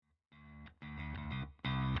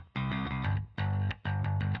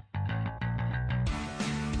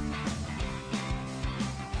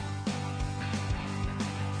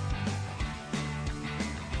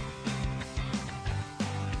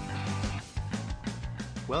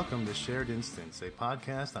Welcome to Shared Instance, a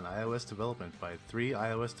podcast on iOS development by 3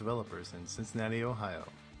 iOS developers in Cincinnati, Ohio.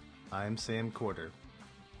 I'm Sam Corder.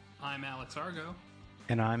 I'm Alex Argo.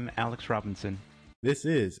 And I'm Alex Robinson. This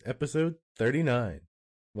is episode 39.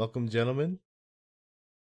 Welcome, gentlemen.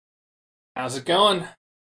 How's it going?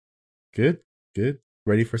 Good.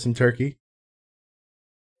 Ready for some turkey?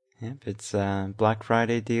 Yep, it's Black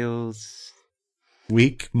Friday deals.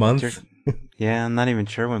 Week, month? Yeah, I'm not even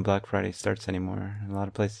sure when Black Friday starts anymore. A lot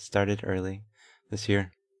of places started early this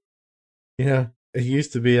year. Yeah, it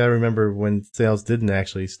used to be, I remember when sales didn't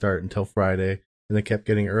actually start until Friday, and they kept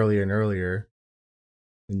getting earlier and earlier.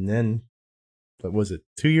 And then, what was it,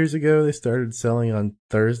 2 years ago they started selling on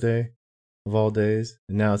Thursday of all days,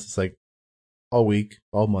 and now it's just like all week,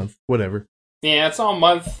 all month, whatever. Yeah, it's all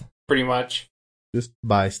month, pretty much. Just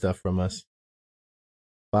buy stuff from us.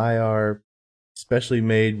 Buy our specially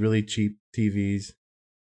made, really cheap TVs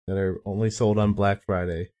that are only sold on Black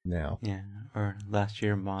Friday now. Yeah, or last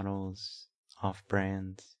year models,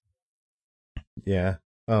 off-brands. Yeah.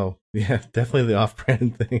 Oh, yeah, definitely the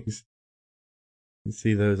off-brand things. You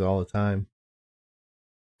see those all the time.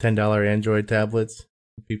 $10 Android tablets.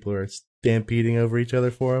 People are stampeding over each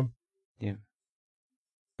other for them. Yeah.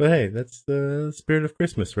 But hey, that's the spirit of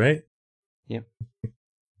Christmas, right? Yep.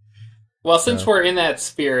 Well, since we're in that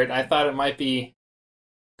spirit, I thought it might be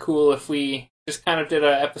cool if we just kind of did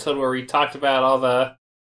an episode where we talked about all the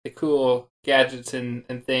cool gadgets and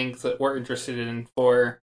things that we're interested in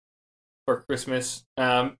for Christmas.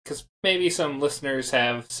 Because maybe some listeners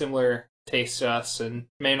have similar tastes to us and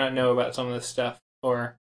may not know about some of this stuff,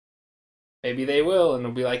 or maybe they will and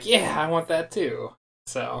will be like, yeah, I want that too.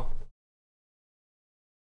 So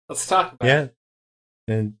let's talk about it.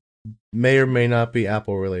 Yeah. And may or may not be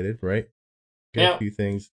Apple related, right? Got a few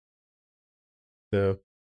things. So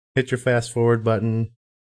hit your fast forward button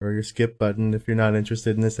or your skip button if you're not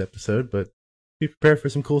interested in this episode, but be prepared for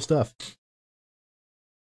some cool stuff.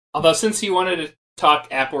 Although, since you wanted to talk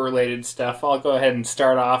Apple-related stuff, I'll go ahead and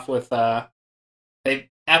start off with,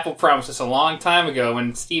 Apple promised us a long time ago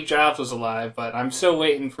when Steve Jobs was alive, but I'm still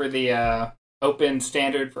waiting for the open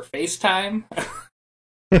standard for FaceTime.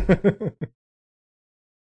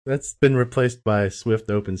 That's been replaced by Swift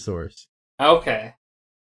open source. Okay.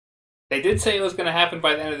 They did say it was going to happen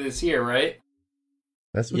by the end of this year, right?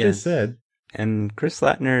 That's what they said. And Chris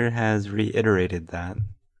Lattner has reiterated that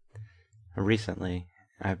recently.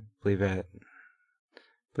 I believe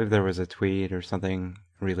there was a tweet or something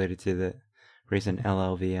related to the recent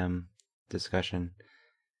LLVM discussion.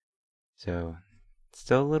 So,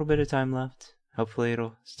 still a little bit of time left. Hopefully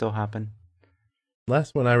it'll still happen.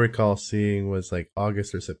 Last one I recall seeing was like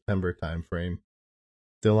August or September time frame.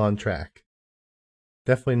 Still on track.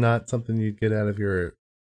 Definitely not something you'd get out of your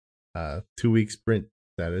 2-week sprint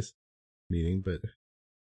status meeting, but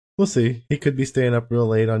we'll see. He could be staying up real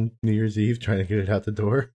late on New Year's Eve trying to get it out the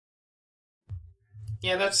door.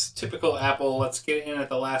 Yeah, that's typical Apple. Let's get in at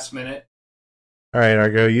the last minute. All right,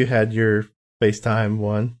 Argo, you had your FaceTime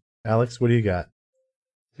one. Alex, what do you got?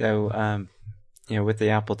 So, with the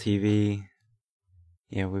Apple TV,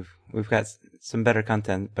 we've got some better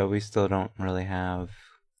content, but we still don't really have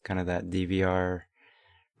kind of that DVR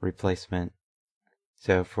replacement.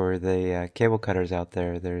 So for the cable cutters out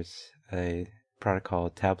there, there's a product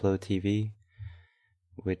called Tableau TV,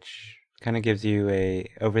 which kind of gives you a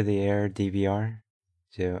over-the-air DVR.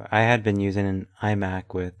 So I had been using an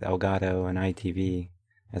iMac with Elgato and iTV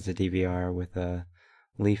as a DVR with a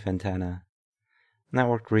leaf antenna. And that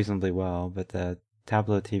worked reasonably well, but the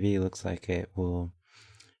Tableau TV looks like it will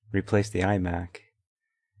replace the iMac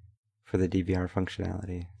for the DVR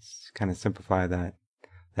functionality. It's kind of simplify that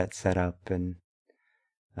setup, and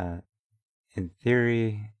in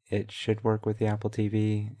theory it should work with the Apple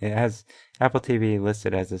TV. It has Apple TV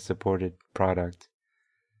listed as a supported product.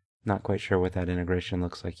 Not quite sure what that integration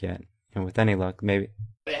looks like yet. And with any luck, maybe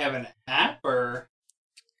They have an app, or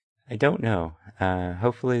I don't know.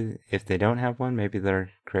 Hopefully, if they don't have one, maybe they're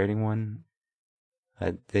creating one.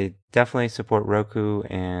 They definitely support Roku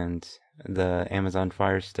and the Amazon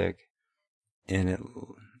Fire Stick, and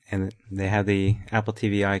they have the Apple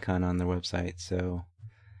TV icon on their website. So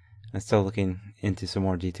I'm still looking into some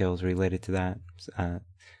more details related to that.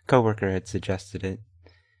 Coworker had suggested it.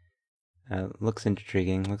 Looks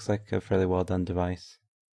intriguing. Looks like a fairly well done device.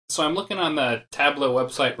 So I'm looking on the Tableau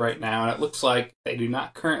website right now, and it looks like they do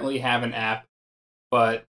not currently have an app,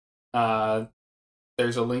 but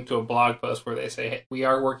there's a link to a blog post where they say, hey, we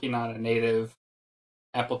are working on a native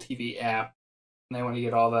Apple TV app, and they want to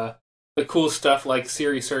get all the cool stuff like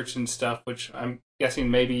Siri search and stuff, which I'm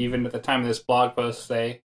guessing maybe even at the time of this blog post,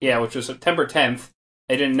 which was September 10th,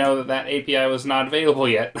 they didn't know that that API was not available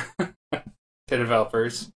yet to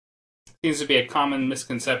developers. Seems to be a common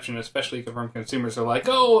misconception, especially from consumers. Are like,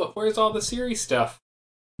 oh, where's all the Siri stuff?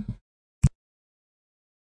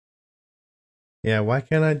 Yeah, why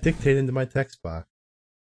can't I dictate into my text box?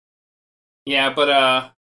 Yeah,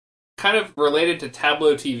 but kind of related to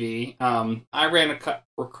Tableau TV, I ran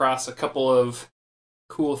across a couple of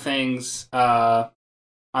cool things on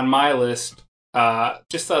my list.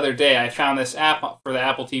 Just the other day, I found this app for the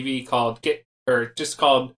Apple TV called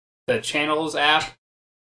called the Channels app.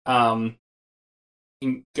 You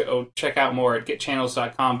can go check out more at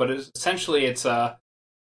getchannels.com, but essentially it's a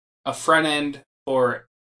front end for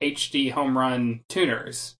HD home run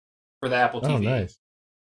tuners for the Apple TV. Oh, nice.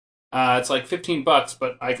 It's like $15,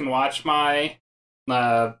 but I can watch my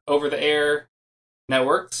over-the-air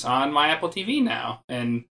networks on my Apple TV now,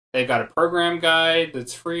 and they've got a program guide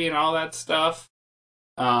that's free and all that stuff.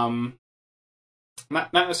 Not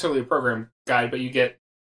necessarily a program guide, but you get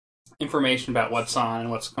information about what's on and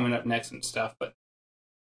what's coming up next and stuff. But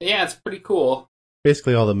yeah, it's pretty cool.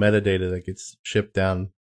 Basically, all the metadata that gets shipped down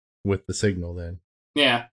with the signal. Then.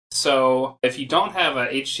 Yeah. So if you don't have a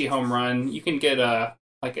HD home run, you can get a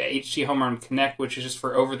HD Home Run Connect, which is just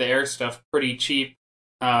for over-the-air stuff, pretty cheap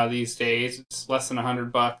these days. It's less than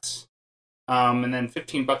 $100. And then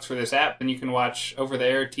 $15 for this app, and you can watch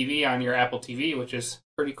over-the-air TV on your Apple TV, which is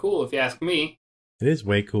pretty cool if you ask me. It is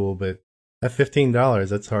way cool, but at $15,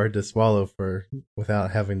 that's hard to swallow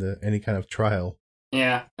without having any kind of trial.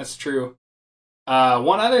 Yeah, that's true.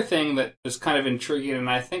 One other thing that was kind of intriguing, and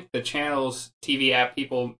I think the Channels TV app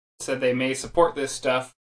people said they may support this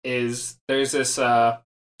stuff, is there's this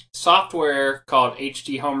software called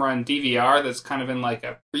HD Home Run DVR that's kind of in like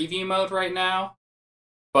a preview mode right now.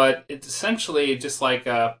 But it's essentially just like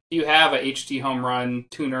you have a HD Home Run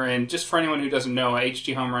tuner, and just for anyone who doesn't know, a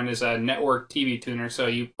HD Home Run is a network TV tuner. So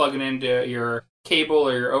you plug it into your cable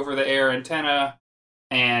or your over-the-air antenna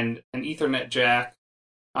and an Ethernet jack.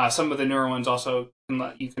 Some of the newer ones also can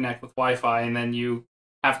let you connect with Wi-Fi, and then you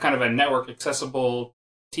have kind of a network-accessible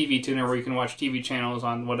TV tuner where you can watch TV channels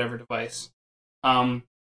on whatever device.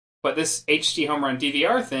 But this HD Home Run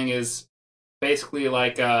DVR thing is basically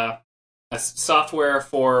like a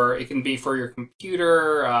software it can be for your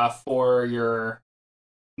computer, for your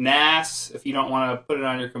NAS, if you don't want to put it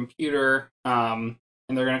on your computer. And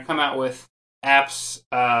they're going to come out with apps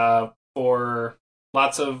for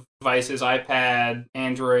lots of devices, iPad,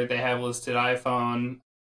 Android, they have listed iPhone,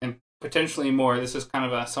 and potentially more. This is kind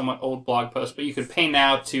of a somewhat old blog post, but you could pay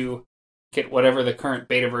now to get whatever the current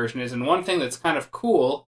beta version is. And one thing that's kind of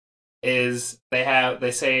cool is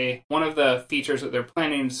they say one of the features that they're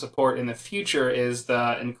planning to support in the future is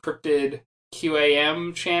the encrypted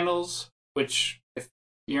QAM channels, which if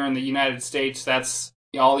you're in the United States, that's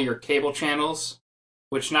all your cable channels,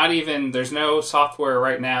 which there's no software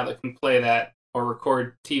right now that can play that or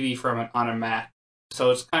record TV from it on a Mac. So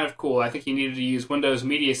it's kind of cool. I think you needed to use Windows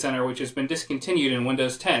Media Center, which has been discontinued in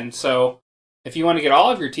Windows 10. So if you want to get all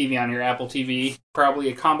of your TV on your Apple TV, probably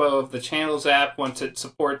a combo of the Channels app once it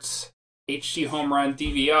supports HD Home Run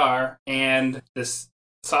DVR and this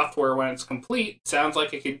software when it's complete, sounds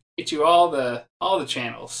like it could get you all the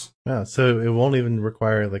channels. Wow, so it won't even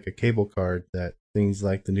require like a cable card that things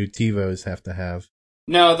like the new TiVos have to have.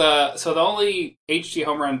 No, the only HD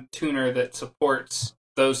Home Run tuner that supports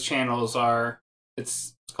those channels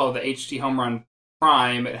it's called the HD Home Run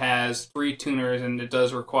Prime. It has 3 tuners and it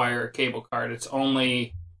does require a cable card. It's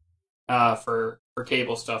only for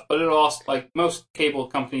cable stuff, but it'll also, like most cable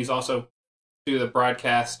companies, also do the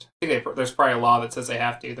broadcast. I think there's probably a law that says they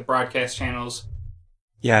have to. The broadcast channels.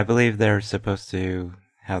 Yeah, I believe they're supposed to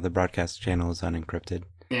have the broadcast channels unencrypted.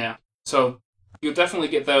 Yeah, so you'll definitely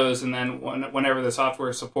get those, and then whenever the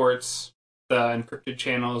software supports the encrypted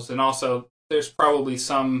channels, and also there's probably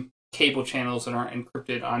some cable channels that aren't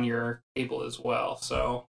encrypted on your cable as well.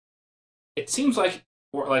 So it seems like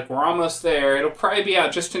we're almost there. It'll probably be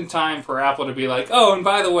out just in time for Apple to be like, oh, and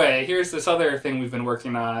by the way, here's this other thing we've been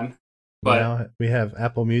working on. But now we have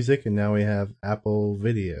Apple Music, and now we have Apple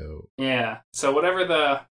Video. Yeah. So whatever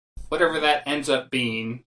that ends up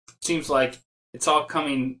being, it seems like it's all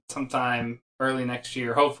coming sometime early next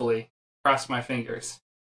year, hopefully. Cross my fingers.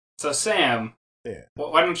 So Sam, yeah.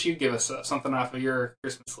 Why don't you give us something off of your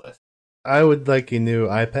Christmas list? I would like a new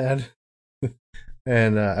iPad.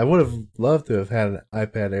 And I would have loved to have had an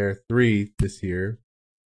iPad Air 3 this year,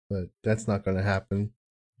 but that's not going to happen.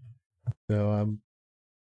 So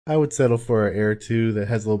I would settle for an Air 2 that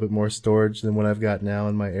has a little bit more storage than what I've got now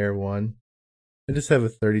in my Air 1. I just have a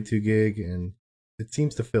 32 gig, and it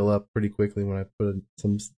seems to fill up pretty quickly when I put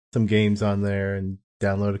some games on there and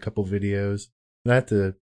download a couple videos. And I have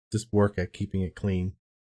to just work at keeping it clean.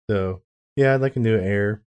 So yeah, I'd like a new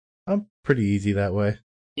Air. I'm pretty easy that way.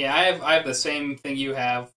 Yeah, I have the same thing you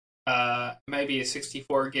have. Maybe a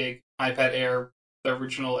 64 gig iPad Air, the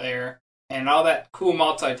original Air, and all that cool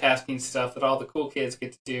multitasking stuff that all the cool kids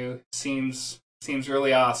get to do seems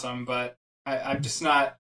really awesome. But I'm just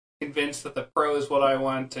not convinced that the Pro is what I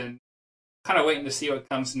want, and kind of waiting to see what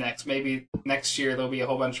comes next. Maybe next year there'll be a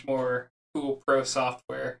whole bunch more cool Pro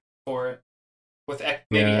software for it with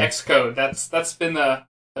maybe Xcode. That's been the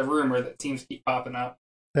rumor that seems to keep popping up.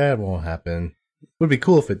 That won't happen. Would be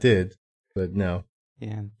cool if it did, but no.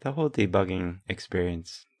 Yeah, the whole debugging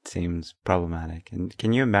experience seems problematic. And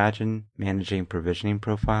can you imagine managing provisioning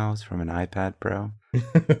profiles from an iPad Pro?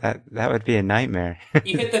 that would be a nightmare.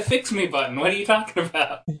 You hit the fix me button. What are you talking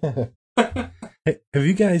about? Hey, have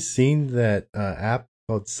you guys seen that app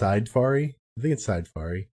called Sidefari? I think it's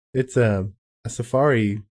Sidefari. It's a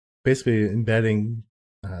Safari, basically embedding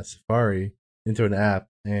Safari into an app,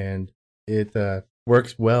 and it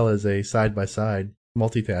works well as a side-by-side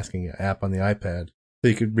multitasking app on the iPad. So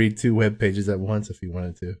you could read 2 web pages at once if you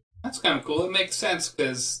wanted to. That's kind of cool. It makes sense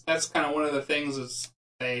because that's kind of one of the things that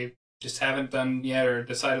they just haven't done yet or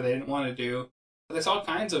decided they didn't want to do. But there's all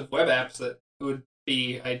kinds of web apps that would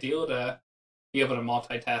be ideal to be able to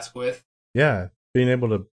multitask with. Yeah, being able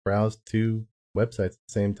to browse 2 websites at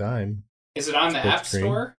the same time. Is it on the App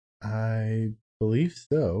Store? I believe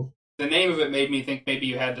so. The name of it made me think maybe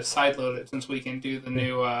you had to sideload it since we can do the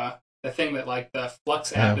new the thing that like the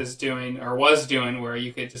Flux app is doing or was doing, where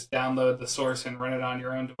you could just download the source and run it on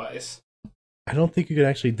your own device. I don't think you could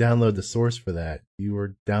actually download the source for that. You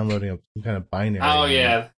were downloading some kind of binary. Oh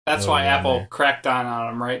yeah, that's why Apple cracked down on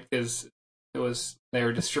them, right? Because they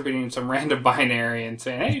were distributing some random binary and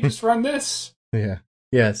saying, "Hey, just run this."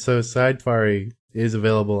 Yeah. So Sidefari is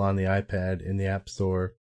available on the iPad in the App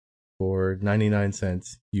Store for 99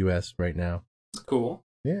 cents US right now. It's cool.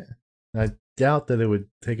 Yeah. I doubt that it would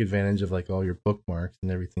take advantage of like all your bookmarks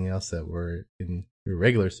and everything else that were in your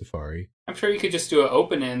regular Safari. I'm sure you could just do an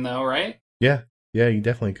open in though, right? Yeah, you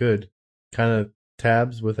definitely could. Kind of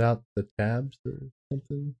tabs without the tabs or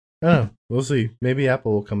something. I don't know. We'll see. Maybe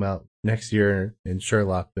Apple will come out next year and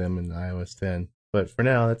Sherlock them in iOS 10. But for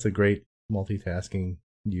now, that's a great multitasking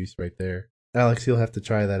use right there. Alex, you'll have to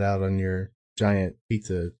try that out on your giant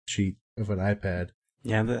pizza sheet of an iPad.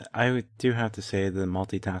 Yeah, I do have to say the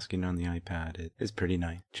multitasking on the iPad is pretty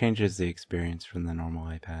nice. Changes the experience from the normal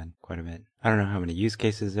iPad quite a bit. I don't know how many use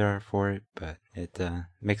cases there are for it, but it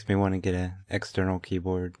makes me want to get an external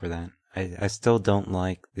keyboard for that. I still don't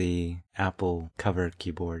like the Apple covered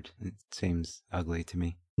keyboard. It seems ugly to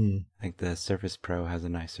me. I think the Surface Pro has a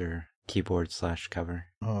nicer keyboard/cover.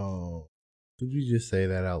 Oh, did you just say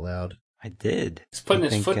that out loud? I did. He's putting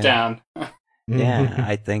his foot down. Yeah,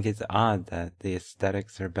 I think it's odd that the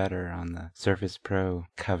aesthetics are better on the Surface Pro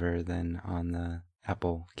cover than on the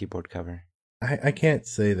Apple keyboard cover. I can't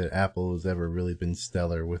say that Apple has ever really been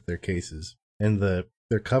stellar with their cases. And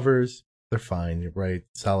their covers, they're fine, right?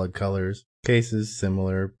 Solid colors. Cases,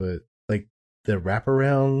 similar, but like the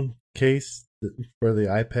wraparound case for the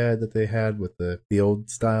iPad that they had with the old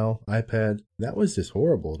style iPad, that was just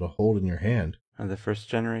horrible to hold in your hand. The first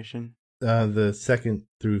generation? The second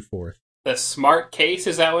through fourth. The Smart Case,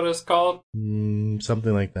 is that what it's called?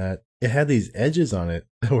 Something like that. It had these edges on it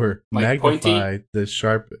that were like magnify the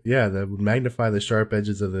sharp, that would magnify the sharp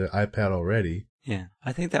edges of the iPad already. Yeah,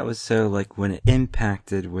 I think that was so like when it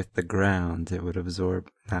impacted with the ground, it would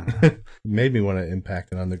absorb. Made me want to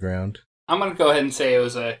impact it on the ground. I'm going to go ahead and say it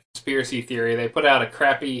was a conspiracy theory. They put out a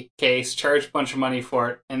crappy case, charged a bunch of money for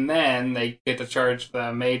it, and then they get to charge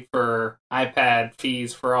the made-for iPad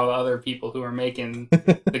fees for all the other people who are making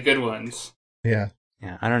the good ones. Yeah,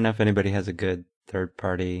 I don't know if anybody has a good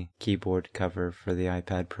third-party keyboard cover for the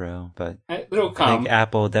iPad Pro, but it'll come. I think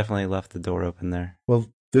Apple definitely left the door open there. Well,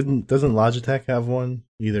 doesn't Logitech have one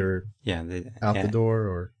either? Out the door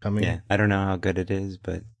or coming? Yeah, I don't know how good it is,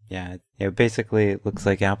 but basically it looks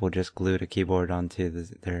like Apple just glued a keyboard onto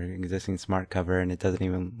their existing smart cover, and it doesn't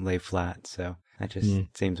even lay flat. So that just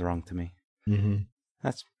seems wrong to me. Mm-hmm.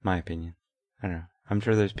 That's my opinion. I don't know. I'm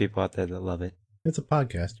sure there's people out there that love it. It's a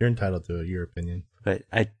podcast. You're entitled to your opinion. But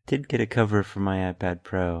I did get a cover for my iPad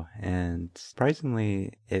Pro, and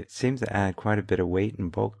surprisingly, it seems to add quite a bit of weight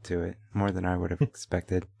and bulk to it, more than I would have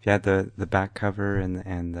expected. If you had the back cover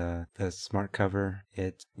and the smart cover,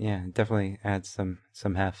 it definitely adds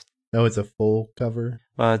some heft. Oh, it's a full cover?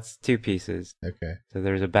 Well, it's 2 pieces. Okay. So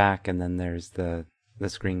there's a back, and then there's the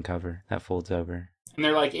screen cover that folds over. And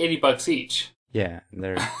they're like $80 each. Yeah,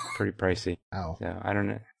 they're pretty pricey. Ow. So I don't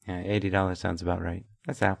know. Yeah, $80 sounds about right.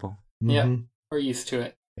 That's Apple. Yeah. We're used to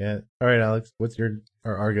it. Yeah. All right, Alex. What's your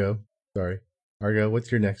or Argo? Sorry, Argo.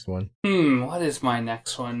 What's your next one? What is my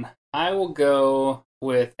next one? I will go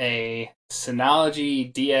with a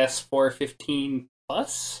Synology DS415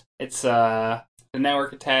 Plus. It's a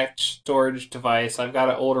network attached storage device. I've got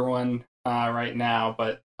an older one right now,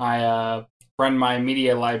 but I run my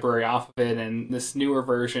media library off of it, and this newer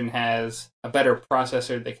version has a better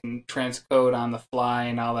processor that can transcode on the fly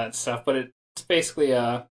and all that stuff. But it's basically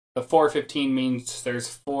the 415 means there's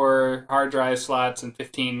 4 hard drive slots, and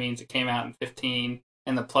 15 means it came out in 15,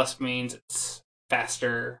 and the plus means it's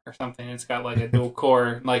faster or something. It's got like a dual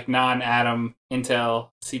core, like non-Atom Intel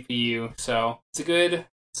CPU. So it's a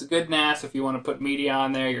good NAS if you want to put media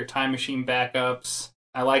on there, your Time Machine backups.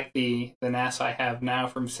 I like the NAS I have now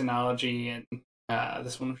from Synology, and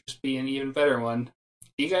this one would just be an even better one.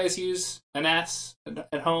 Do you guys use a NAS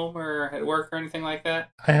at home or at work or anything like that?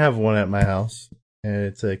 I have one at my house, and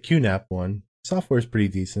it's a QNAP one. Software is pretty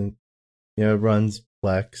decent. You know, it runs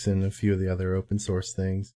Plex and a few of the other open source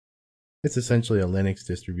things. It's essentially a Linux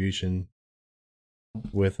distribution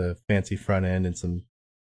with a fancy front end and some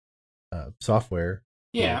software.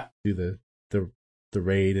 Yeah. To do the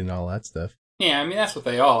RAID and all that stuff. Yeah, I mean, that's what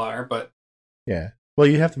they all are, but... Yeah. Well,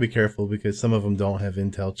 you have to be careful because some of them don't have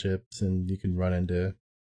Intel chips, and you can run into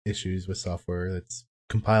issues with software that's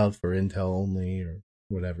compiled for Intel only or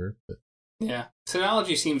whatever. But yeah,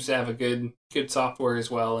 Synology seems to have a good software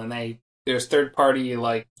as well, and there's third-party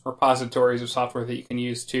like repositories of software that you can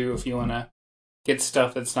use too if you want to get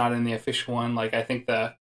stuff that's not in the official one. Like I think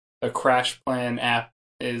the Crash Plan app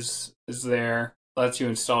is there, lets you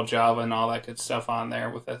install Java and all that good stuff on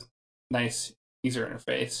there with a nice user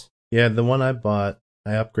interface. Yeah, the one I bought,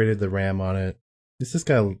 I upgraded the RAM on it. It's just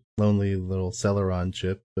got a lonely little Celeron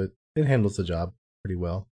chip, but it handles the job pretty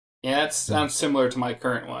well. Yeah, that sounds similar to my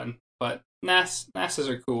current one, but NASs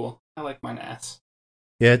are cool. I like my NAS.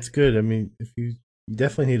 Yeah, it's good. I mean, if you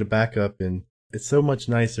definitely need a backup, and it's so much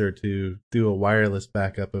nicer to do a wireless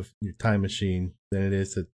backup of your Time Machine than it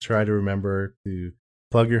is to try to remember to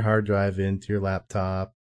plug your hard drive into your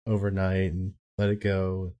laptop overnight and let it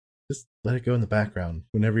go. Just let it go in the background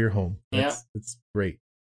whenever you're home. It's great.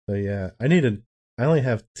 So yeah, I only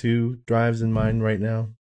have 2 drives in mine right now,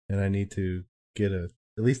 and I need to get at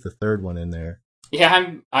least a third one in there.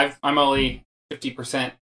 Yeah, I'm only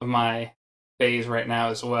 50% of my phase right now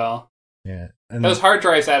as well. Yeah, and those hard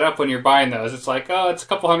drives add up when you're buying those. It's like, oh, it's a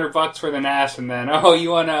couple $100 for the NAS, and then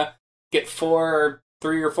you want to get 3 or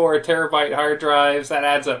 4 terabyte hard drives. That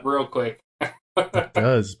adds up real quick. It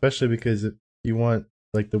does, especially because you want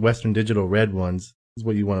like the Western Digital Red ones is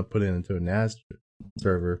what you want to put into a NAS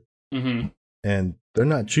server, and they're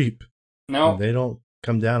not cheap. No, and they don't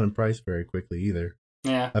come down in price very quickly either.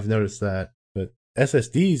 Yeah, I've noticed that. But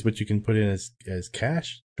SSDs, which you can put in as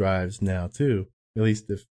cache drives now too, at least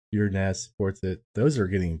if your NAS supports it, those are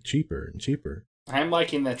getting cheaper and cheaper. I'm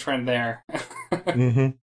liking the trend there.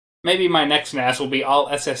 Maybe my next NAS will be all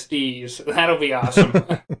SSDs. That'll be awesome.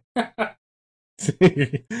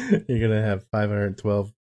 You're gonna have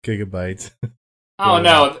 512 gigabytes. Oh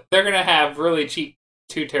no, they're gonna have really cheap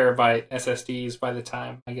 2 terabyte SSDs by the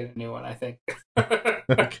time I get a new one, I think.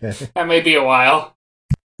 Okay. That may be a while.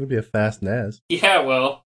 It'll be a fast NAS. Yeah, it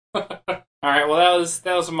will. Alright, well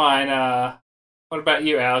that was mine. What about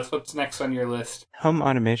you, Alex? What's next on your list? Home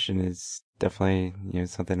automation is definitely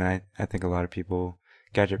something I think a lot of people,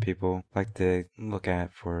 gadget people, like to look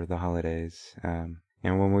at for the holidays.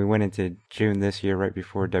 And when we went into June this year, right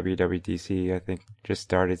before WWDC, I think just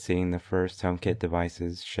started seeing the first HomeKit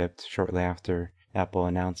devices shipped shortly after Apple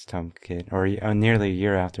announced HomeKit, or nearly a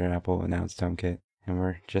year after Apple announced HomeKit. And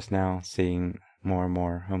we're just now seeing more and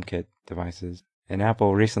more HomeKit devices. And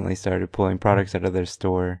Apple recently started pulling products out of their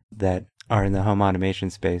store that are in the home automation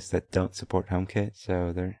space that don't support HomeKit.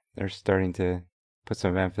 So they're starting to put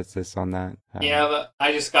some emphasis on that. Yeah,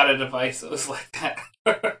 I just got a device that was like that.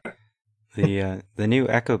 The new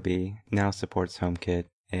Ecobee now supports HomeKit,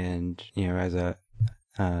 and as a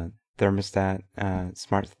thermostat,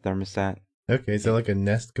 smart thermostat. Okay, so like a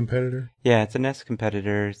Nest competitor? Yeah, it's a Nest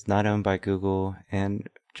competitor. It's not owned by Google, and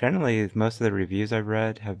generally most of the reviews I've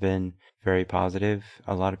read have been very positive.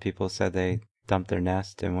 A lot of people said they dumped their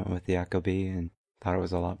Nest and went with the Ecobee and thought it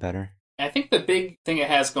was a lot better. I think the big thing it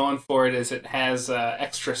has going for it is it has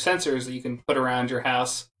extra sensors that you can put around your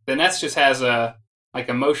house. The Nest just has a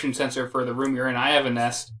motion sensor for the room you're in. I have a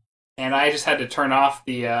Nest, and I just had to turn off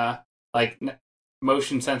the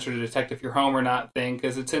motion sensor to detect if you're home or not thing,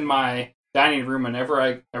 because it's in my dining room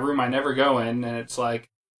a room I never go in, and it's like,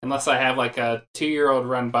 unless I have like a 2-year-old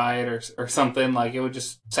run by it or something, like it would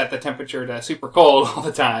just set the temperature to super cold all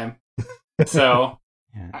the time. So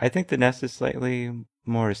Yeah, I think the Nest is slightly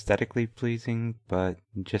more aesthetically pleasing, but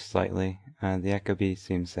just slightly. The Ecobee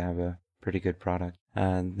seems to have a pretty good product.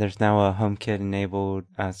 There's now a HomeKit-enabled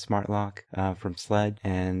smart lock from Sled,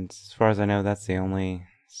 and as far as I know, that's the only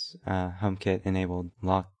HomeKit-enabled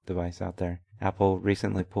lock device out there. Apple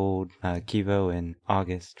recently pulled Kivo in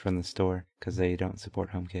August from the store because they don't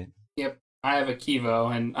support HomeKit. Yep, I have a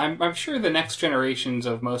Kivo, and I'm sure the next generations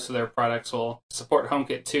of most of their products will support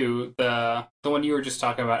HomeKit too. The one you were just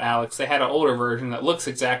talking about, Alex, they had an older version that looks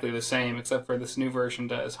exactly the same, except for this new version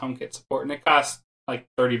does HomeKit support, and it costs like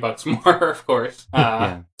 $30 more, of course.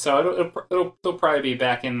 Yeah. So it'll probably be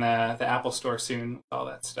back in the Apple Store soon with all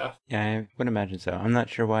that stuff. Yeah, I would imagine so. I'm not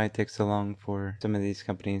sure why it takes so long for some of these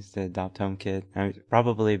companies to adopt HomeKit.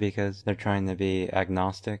 Probably because they're trying to be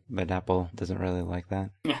agnostic, but Apple doesn't really like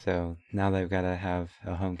that. Yeah. So now they've got to have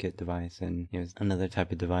a HomeKit device and another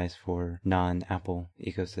type of device for non-Apple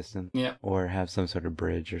ecosystem. Yeah. Or have some sort of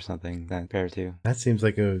bridge or something that pair to. That seems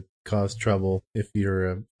like it would cause trouble if you're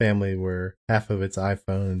a family where half of it's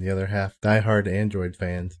iPhone and the other half diehard Android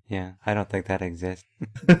fans. Yeah, I don't think that exists.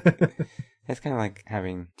 It's kind of like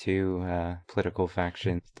having two political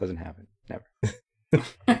factions. Doesn't happen. Never.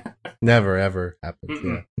 Never ever happens.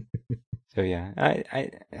 Mm-mm. Yeah. So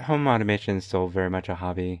yeah, home automation is still very much a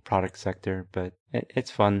hobby product sector, but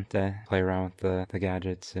it's fun to play around with the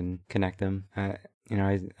gadgets and connect them. I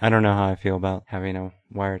don't know how I feel about having a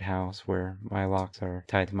wired house where my locks are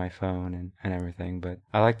tied to my phone and everything, but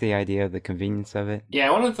I like the idea of the convenience of it. Yeah,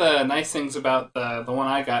 one of the nice things about the one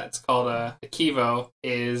I got, it's called a Kivo,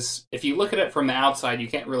 is if you look at it from the outside, you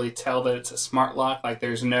can't really tell that it's a smart lock. Like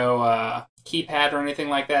there's no keypad or anything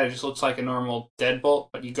like that. It just looks like a normal deadbolt,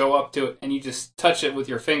 but you go up to it and you just touch it with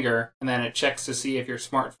your finger, and then it checks to see if your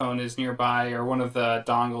smartphone is nearby or one of the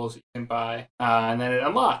dongles you can buy, and then it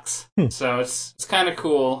unlocks. So it's kind of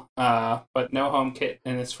cool, but no HomeKit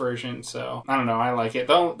in this version, so I don't know, I like it.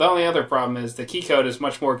 The only other problem is the key code is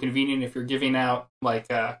much more convenient if you're giving out like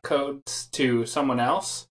codes to someone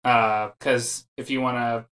else, because if you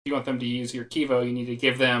want them to use your Kivo, you need to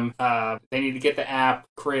give them. They need to get the app,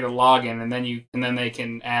 create a login, and then they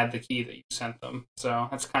can add the key that you sent them. So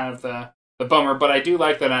that's kind of the bummer. But I do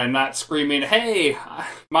like that I'm not screaming, "Hey,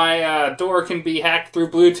 my door can be hacked through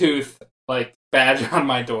Bluetooth!" like badge on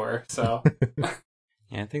my door. So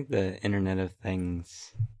Yeah, I think the Internet of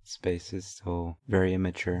Things space is still very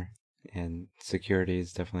immature, and security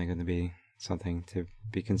is definitely going to be something to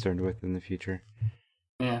be concerned with in the future.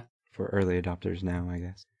 Yeah. For early adopters now, I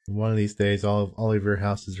guess. One of these days, all of your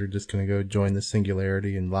houses are just going to go join the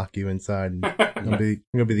Singularity and lock you inside, and you're going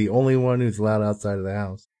to be the only one who's allowed outside of the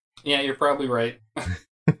house. Yeah, you're probably right.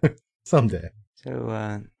 Someday.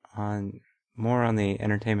 So, on the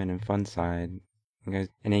entertainment and fun side, you guys,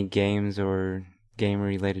 any games or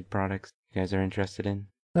game-related products you guys are interested in?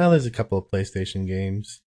 Well, there's a couple of PlayStation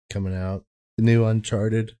games coming out. The new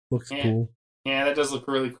Uncharted looks cool. Yeah, that does look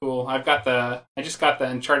really cool. I just got the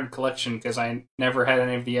Uncharted collection because I never had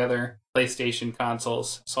any of the other PlayStation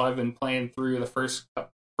consoles, so I've been playing through the first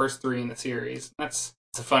three in the series. It's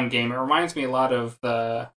a fun game. It reminds me a lot of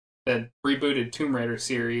the rebooted Tomb Raider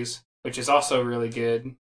series, which is also really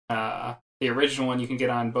good. The original one you can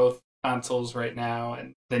get on both consoles right now,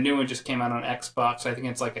 and the new one just came out on Xbox. I think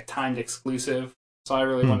it's like a timed exclusive, so I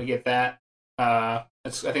really want to get that. I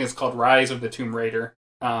think it's called Rise of the Tomb Raider.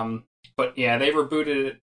 But yeah, they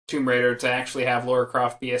rebooted Tomb Raider to actually have Lara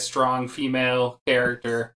Croft be a strong female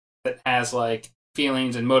character that has like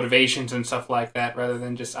feelings and motivations and stuff like that, rather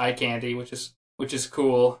than just eye candy, which is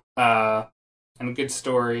cool. And a good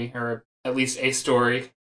story, or at least a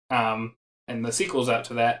story. And the sequel's out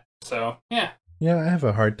to that. So yeah. Yeah, I have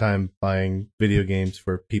a hard time buying video games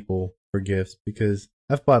for people for gifts because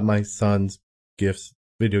I've bought my son's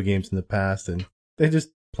video games in the past, and they just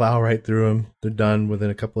plow right through them. They're done within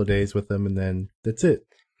a couple of days with them, and then that's it.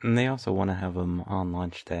 And they also want to have them on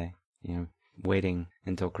launch day. Waiting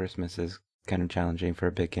until Christmas is kind of challenging for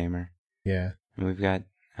a big gamer. Yeah. And we've got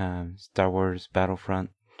Star Wars Battlefront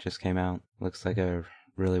just came out. Looks like a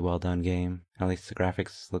really well done game. At least the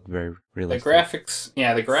graphics look very realistic.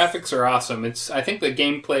 The graphics are awesome. I think the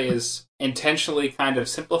gameplay is intentionally kind of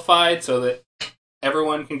simplified so that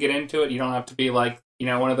everyone can get into it. You don't have to be like,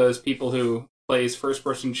 one of those people who plays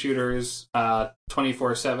first-person shooters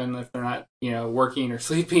 24/7 if they're not, working or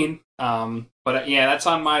sleeping. But yeah, that's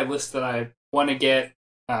on my list that I want to get.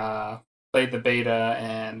 Played the beta,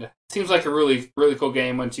 and it seems like a really, really cool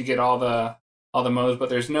game once you get all the modes. But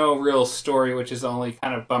there's no real story, which is the only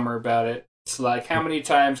kind of bummer about it. It's like, how many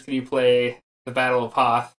times can you play the Battle of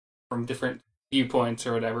Hoth from different viewpoints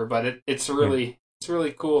or whatever? But it's a really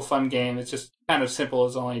cool, fun game. It's just kind of simple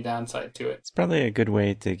is the only downside to it. It's probably a good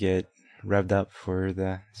way to get revved up for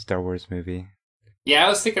the Star Wars movie. Yeah, I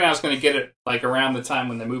was thinking I was going to get it like around the time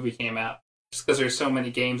when the movie came out, just because there's so many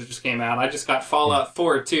games that just came out. I just got Fallout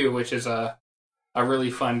 4 too, which is a really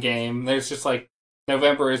fun game. There's just like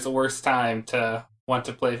November is the worst time to want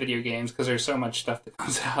to play video games because there's so much stuff that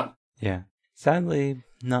comes out. Yeah. Sadly,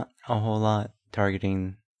 not a whole lot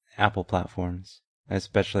targeting Apple platforms,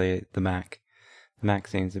 especially the Mac. The Mac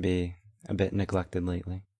seems to be a bit neglected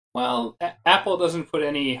lately. Well, Apple doesn't put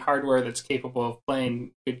any hardware that's capable of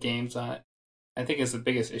playing good games on it. I think is the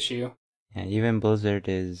biggest issue. Yeah, even Blizzard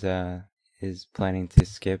is planning to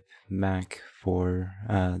skip Mac for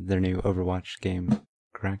their new Overwatch game,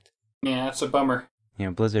 correct? Yeah, that's a bummer.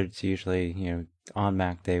 Blizzard's usually, on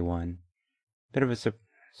Mac day one. Bit of a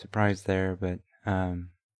surprise there,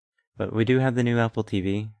 but we do have the new Apple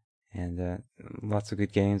TV, and lots of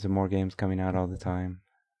good games and more games coming out all the time.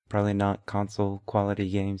 Probably not console quality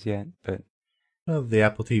games yet, but... Well, the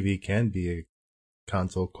Apple TV can be a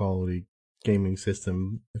console quality gaming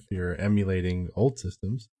system if you're emulating old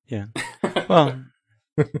systems. Yeah. Well,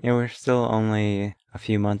 we're still only a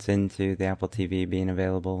few months into the Apple TV being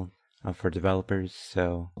available for developers,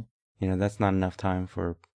 so that's not enough time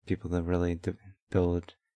for people to really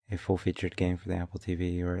build a full-featured game for the Apple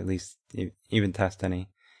TV, or at least even test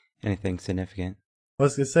anything significant. I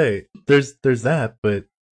was gonna say there's that, but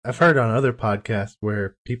I've heard on other podcasts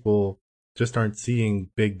where people just aren't seeing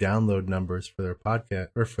big download numbers for their podcast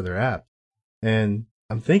or for their app. And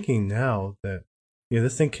I'm thinking now that,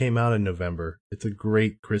 this thing came out in November. It's a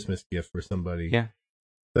great Christmas gift for somebody. Yeah.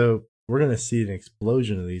 So we're going to see an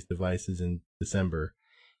explosion of these devices in December.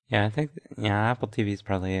 Yeah, I think, Apple TV is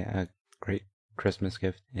probably a great Christmas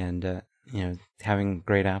gift. And, having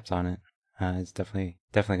great apps on it is definitely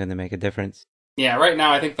going to make a difference. Yeah, right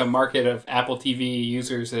now I think the market of Apple TV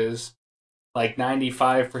users is like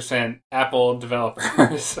 95% Apple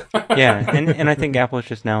developers. Yeah, and I think Apple's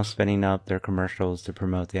just now spinning up their commercials to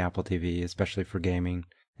promote the Apple TV, especially for gaming.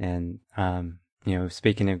 And,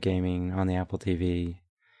 speaking of gaming on the Apple TV,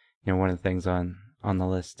 one of the things on the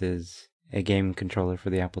list is a game controller for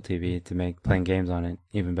the Apple TV to make playing games on it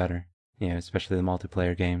even better, especially the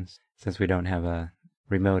multiplayer games, since we don't have a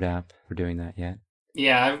remote app for doing that yet.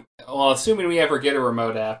 Yeah, well, assuming we ever get a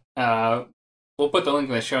remote app, we'll put the link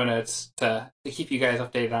in the show notes to keep you guys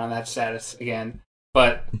updated on that status again.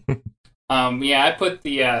 But, I put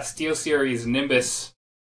the SteelSeries Nimbus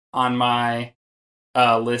on my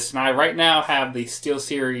list. And I right now have the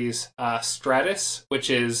SteelSeries Stratus, which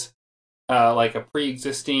is like a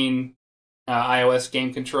pre-existing iOS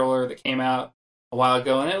game controller that came out a while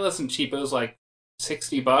ago. And it wasn't cheap. It was like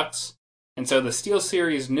 $60. And so the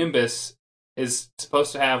SteelSeries Nimbus is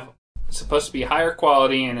supposed to be higher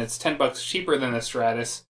quality, and it's $10 cheaper than the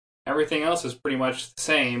Stratus. Everything else is pretty much the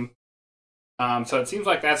same. So it seems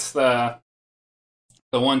like that's the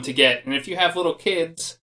one to get. And if you have little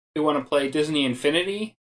kids who want to play Disney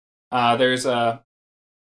Infinity, there's a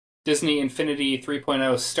Disney Infinity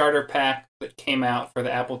 3.0 starter pack that came out for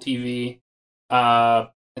the Apple TV.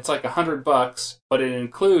 It's like $100, but it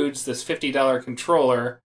includes this $50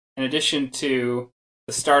 controller in addition to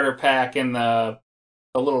the starter pack and the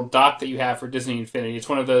little dock that you have for Disney Infinity. It's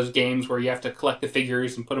one of those games where you have to collect the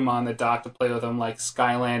figures and put them on the dock to play with them, like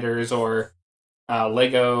Skylanders or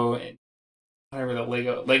Lego, whatever the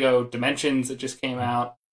Lego Dimensions that just came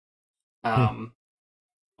out.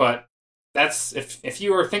 But that's if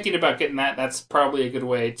you were thinking about getting that, that's probably a good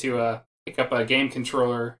way to pick up a game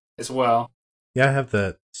controller as well. Yeah, I have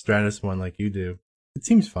the Stratus one like you do. It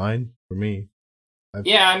seems fine for me. I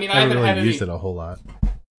haven't really used it a whole lot.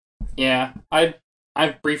 Yeah,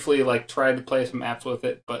 I've briefly tried to play some apps with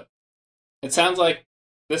it, but it sounds like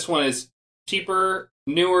this one is cheaper,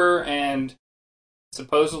 newer, and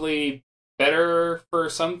supposedly better for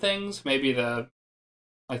some things. Maybe the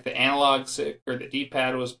analog stick or the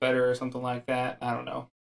D-pad was better or something like that. I don't know.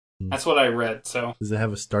 That's what I read. So does it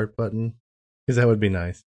have a start button? Because that would be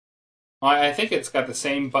nice. Well, I think it's got the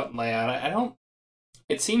same button layout.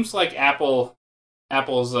 It seems like Apple's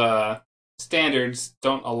standards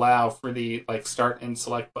don't allow for the start and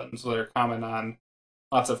select buttons that are common on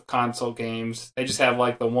lots of console games. They just have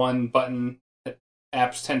the one button that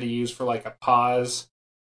apps tend to use for a pause.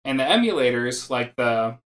 And the emulators, like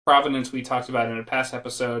the Provenance we talked about in a past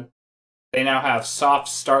episode, they now have soft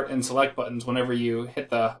start and select buttons whenever you hit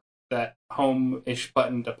that home-ish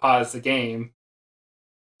button to pause the game.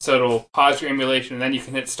 So it'll pause your emulation and then you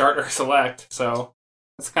can hit start or select. So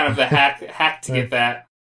it's kind of the hack to get that.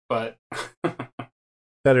 But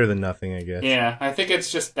better than nothing, I guess. Yeah, I think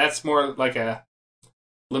it's just that's more like a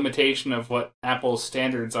limitation of what Apple's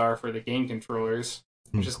standards are for the game controllers,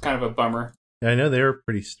 which is kind of a bummer. Yeah, I know they were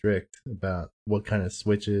pretty strict about what kind of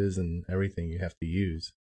switches and everything you have to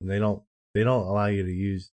use. And they don't allow you to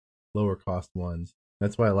use lower cost ones.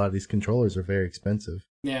 That's why a lot of these controllers are very expensive.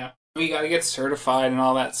 Yeah. You gotta get certified and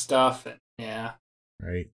all that stuff. And yeah.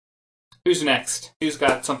 Right. Who's next? Who's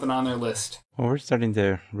got something on their list? Well, we're starting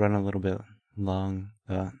to run a little bit long.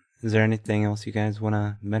 Is there anything else you guys want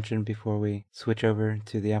to mention before we switch over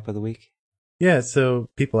to the app of the week? Yeah, so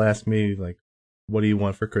people ask me, like, what do you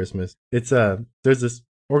want for Christmas? It's there's this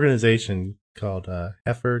organization called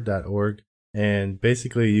heifer.org, and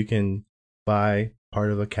basically you can buy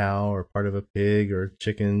part of a cow or part of a pig or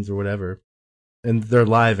chickens or whatever. And they're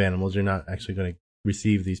live animals. You're not actually going to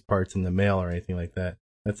receive these parts in the mail or anything like that.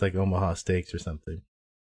 That's like Omaha Steaks or something.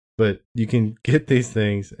 But you can get these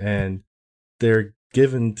things, and they're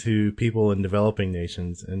given to people in developing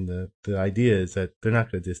nations. And the idea is that they're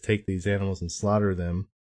not going to just take these animals and slaughter them.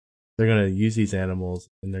 They're going to use these animals,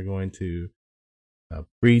 and they're going to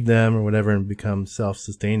breed them or whatever and become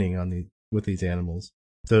self-sustaining with these animals.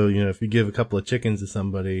 So, if you give a couple of chickens to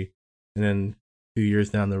somebody, and then 2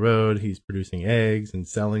 years down the road, he's producing eggs and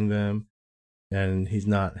selling them, and he's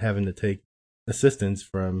not having to take assistance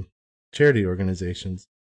from charity organizations.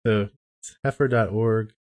 So it's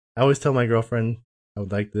heifer.org. I always tell my girlfriend I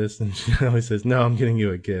would like this, and she always says, no, I'm getting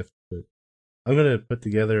you a gift. But I'm going to put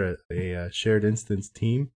together a shared instance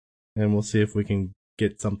team, and we'll see if we can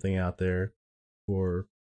get something out there for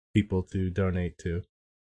people to donate to.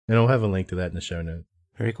 And I'll have a link to that in the show notes.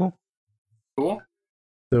 Very cool. Cool.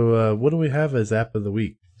 So what do we have as app of the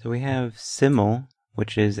week? So we have Simul,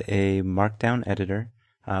 which is a markdown editor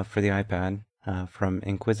for the iPad from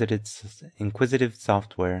Inquisitive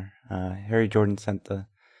Software. Harry Jordan sent the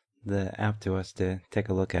app to us to take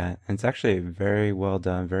a look at. And it's actually very well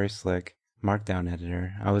done, very slick markdown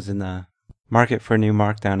editor. I was in the market for a new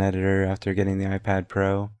markdown editor after getting the iPad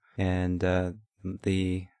Pro, and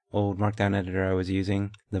the old markdown editor I was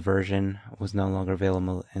using, the version was no longer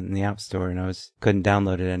available in the App Store, and I couldn't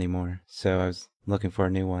download it anymore. So I was looking for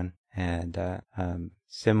a new one, and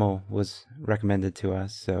Simul was recommended to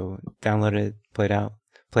us. So downloaded it,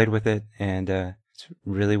 played with it, and it's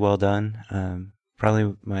really well done.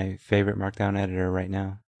 Probably my favorite markdown editor right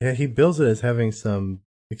now. Yeah, he bills it as having some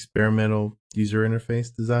experimental user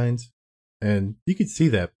interface designs, and you could see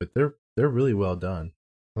that, but they're really well done.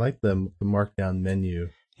 I like the markdown menu.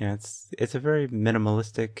 Yeah, it's a very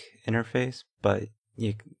minimalistic interface, but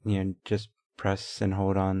you just press and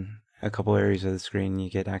hold on a couple areas of the screen, you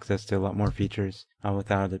get access to a lot more features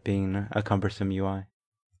without it being a cumbersome UI.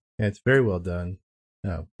 Yeah, it's very well done.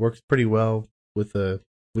 Works pretty well with a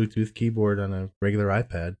Bluetooth keyboard on a regular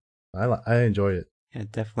iPad. I enjoy it. Yeah,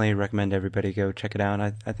 definitely recommend everybody go check it out.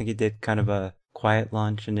 I think he did kind of a quiet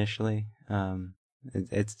launch initially.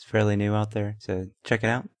 It's fairly new out there, so check it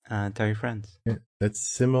out. Tell your friends. Yeah, that's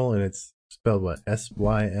Simul, and it's spelled what?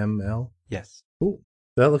 SYML? Yes. Cool.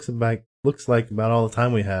 That looks like about all the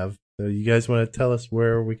time we have. So you guys want to tell us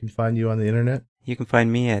where we can find you on the internet? You can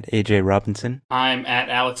find me at AJ Robinson. I'm at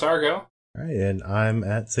Alex Argo. All right, and I'm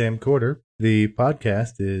at Sam Corder. The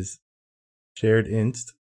podcast is Shared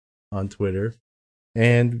Inst on Twitter.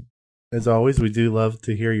 And as always, we do love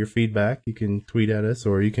to hear your feedback. You can tweet at us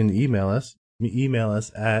or you can email us. Email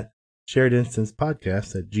us at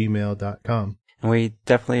sharedinstancepodcast@gmail.com. And we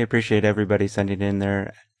definitely appreciate everybody sending in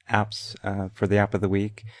their apps for the app of the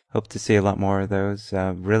week. Hope to see a lot more of those.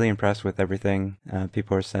 Really impressed with everything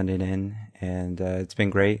people are sending in, and it's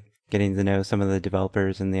been great getting to know some of the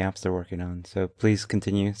developers and the apps they're working on. So please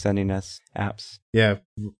continue sending us apps. Yeah,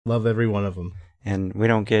 love every one of them. And we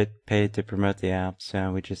don't get paid to promote the apps.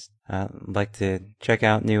 We just like to check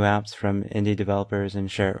out new apps from indie developers and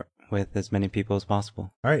share it with as many people as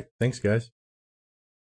possible. All right. Thanks, guys.